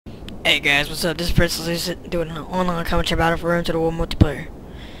Hey guys, what's up? This is Seleucid doing an online commentary battle for Rome to the World multiplayer.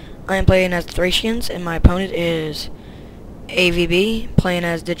 I am playing as the Thracians, and my opponent is AVB, playing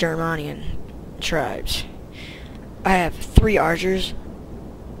as the Germanic tribes. I have 3 archers,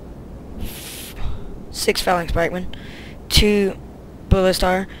 6 phalanx pikemen, 2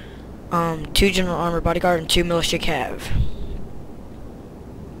 ballistar, 2 general armor bodyguard, and 2 militia cav.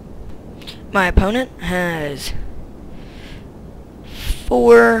 My opponent has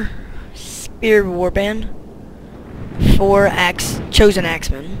 4 spear warband, 4 chosen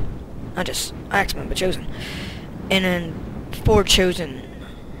axemen, not just axemen but chosen, and then 4 chosen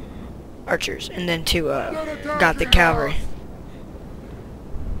archers, and then 2 Gothic cavalry.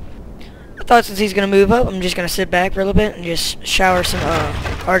 I thought since he's gonna move up, I'm just gonna sit back for a little bit and just shower some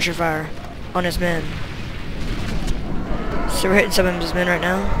archer fire on his men. So we're hitting some of his men right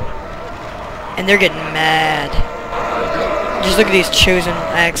now, and they're getting mad. Just look at these chosen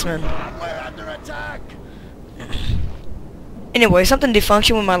axemen. Anyway, something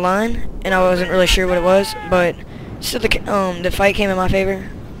defunctioned with my line, and I wasn't really sure what it was, but still the fight came in my favor.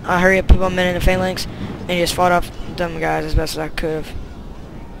 I hurried up, put my men in the phalanx, and just fought off them guys as best as I could have.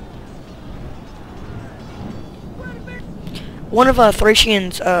 One of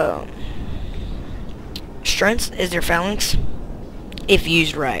Thracians' strengths is their phalanx, if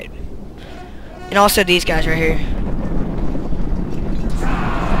used right. And also these guys right here.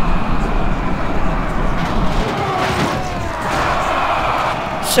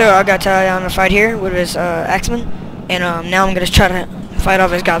 So I got tied on a fight here with his axeman, and now I'm gonna try to fight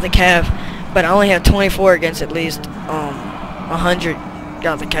off his Gothic cav, but I only have 24 against at least 100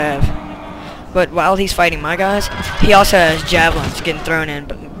 Gothic cav. But while he's fighting my guys, he also has javelins getting thrown in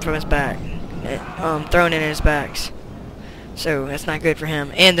from his back, thrown in his backs. So that's not good for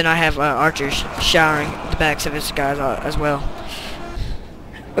him. And then I have archers showering the backs of his guys as well.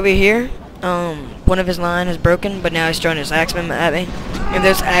 Over here, one of his line is broken, but now he's throwing his axeman at me. And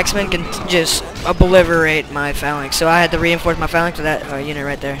this axeman can just obliterate my phalanx, so I had to reinforce my phalanx with that unit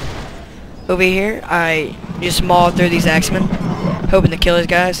right there. Over here, I just mauled through these axemen, hoping to kill his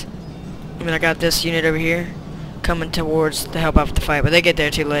guys. And then I got this unit over here coming towards to help out with the fight, but they get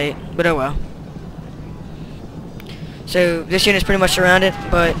there too late. But oh well. So this unit's pretty much surrounded,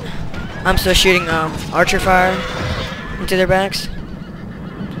 but I'm still shooting archer fire into their backs.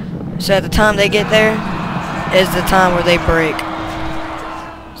 So at the time they get there is the time where they break.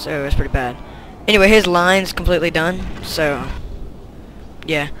 So it's pretty bad. Anyway, his line's completely done. So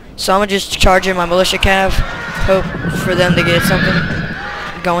yeah. So I'm gonna just charge in my militia cav, hope for them to get something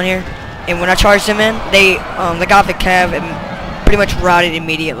going here. And when I charged them in, they the Gothic cav pretty much routed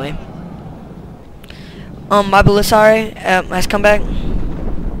immediately. My Belisari has come back,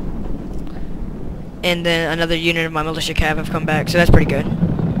 and then another unit of my militia cav have come back, so that's pretty good.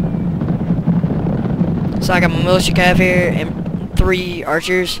 So I got my militia cav here and 3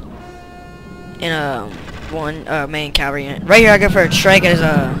 archers and 1 main cavalry unit. Right here I go for a strike as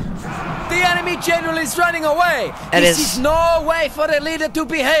The enemy general is running away! This is no way for a leader to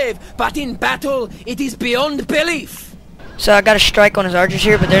behave, but in battle, it is beyond belief! So I got a strike on his archers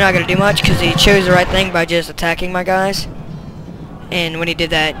here, but they're not going to do much because he chose the right thing by just attacking my guys. And when he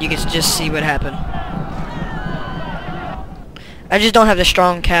did that, you can just see what happened. I just don't have the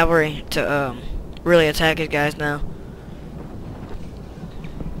strong cavalry to really attack his guys now.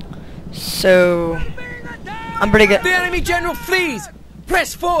 So I'm pretty good. The enemy general flees!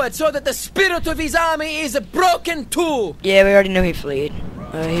 Press forward so that the spirit of his army is broken too! Yeah, we already know he fled.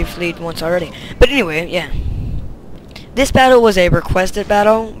 He fled once already. But anyway, yeah. This battle was a requested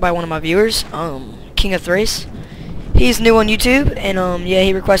battle by one of my viewers, King of Thrace. He's new on YouTube, and yeah,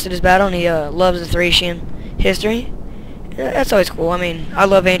 he requested his battle, and he loves the Thracian history. That's always cool. I mean, I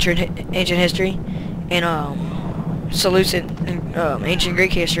love ancient history, and Seleucid ancient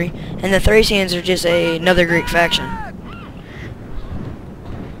Greek history, and the Thracians are just another Greek faction.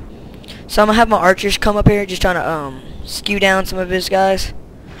 So I'm gonna have my archers come up here, just trying to skew down some of his guys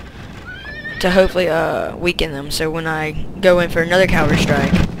to hopefully weaken them. So when I go in for another cavalry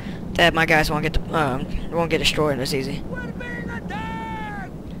strike, that my guys won't get destroyed as easy.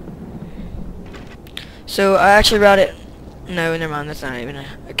 So I actually routed. No, never mind. That's not even a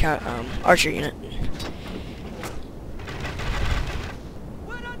archer unit.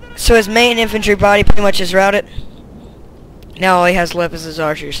 So his main infantry body pretty much is routed. Now all he has left is his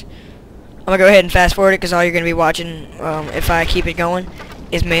archers. I'm gonna go ahead and fast forward it because all you're gonna be watching, if I keep it going,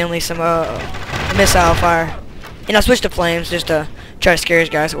 is mainly some missile fire. And I'll switch to flames just to try to scare his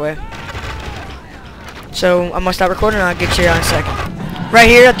guys away. So I'm gonna stop recording and I'll get you in a second. Right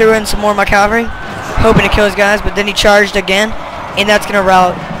here I threw in some more of my cavalry, hoping to kill his guys, but then he charged again, and that's gonna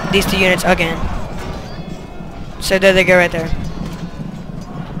rout these two units again. So there they go right there.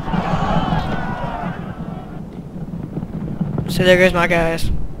 So there goes my guys.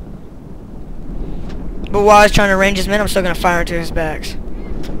 But while I was trying to range his men, I'm still going to fire into his backs.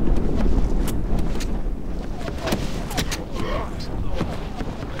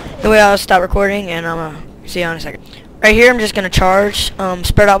 Anyway, I'll stop recording and I'm going to see you in a second. Right here, I'm just going to charge,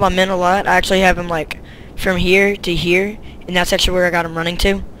 spread out my men a lot. I actually have them like from here to here, and that's actually where I got them running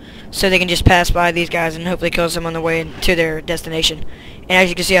to. So they can just pass by these guys and hopefully kill them on the way to their destination. And as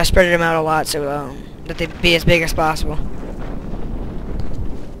you can see, I spread them out a lot so that they be as big as possible.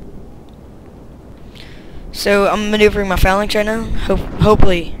 So I'm maneuvering my phalanx right now,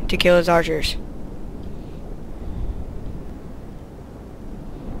 hopefully to kill his archers.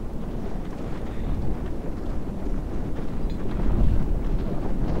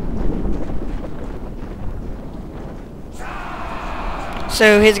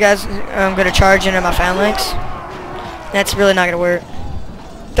 So his guys, I'm going to charge into my phalanx. That's really not going to work.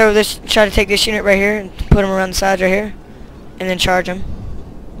 Try to take this unit right here and put him around the sides right here, and then charge him.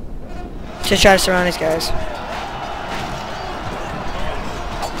 To try to surround these guys.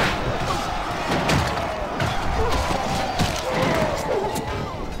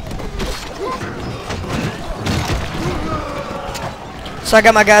 So I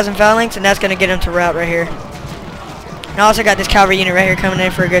got my guys in phalanx, and that's going to get them to rout right here. And I also got this cavalry unit right here coming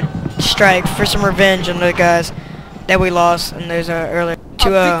in for a good strike, for some revenge on the guys that we lost in those earlier.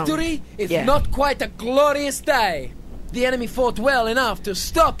 A victory is not quite a glorious day. The enemy fought well enough to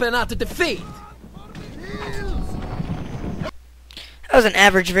stop an utter defeat. That was an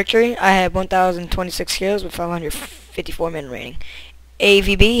average victory. I had 1,026 kills with 554 men remaining.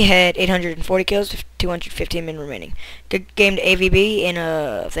 AVB had 840 kills with 215 men remaining. Good game to AVB,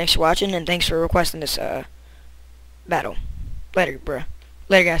 and thanks for watching, and thanks for requesting this battle. Later, bruh.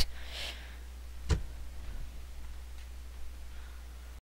 Later, guys.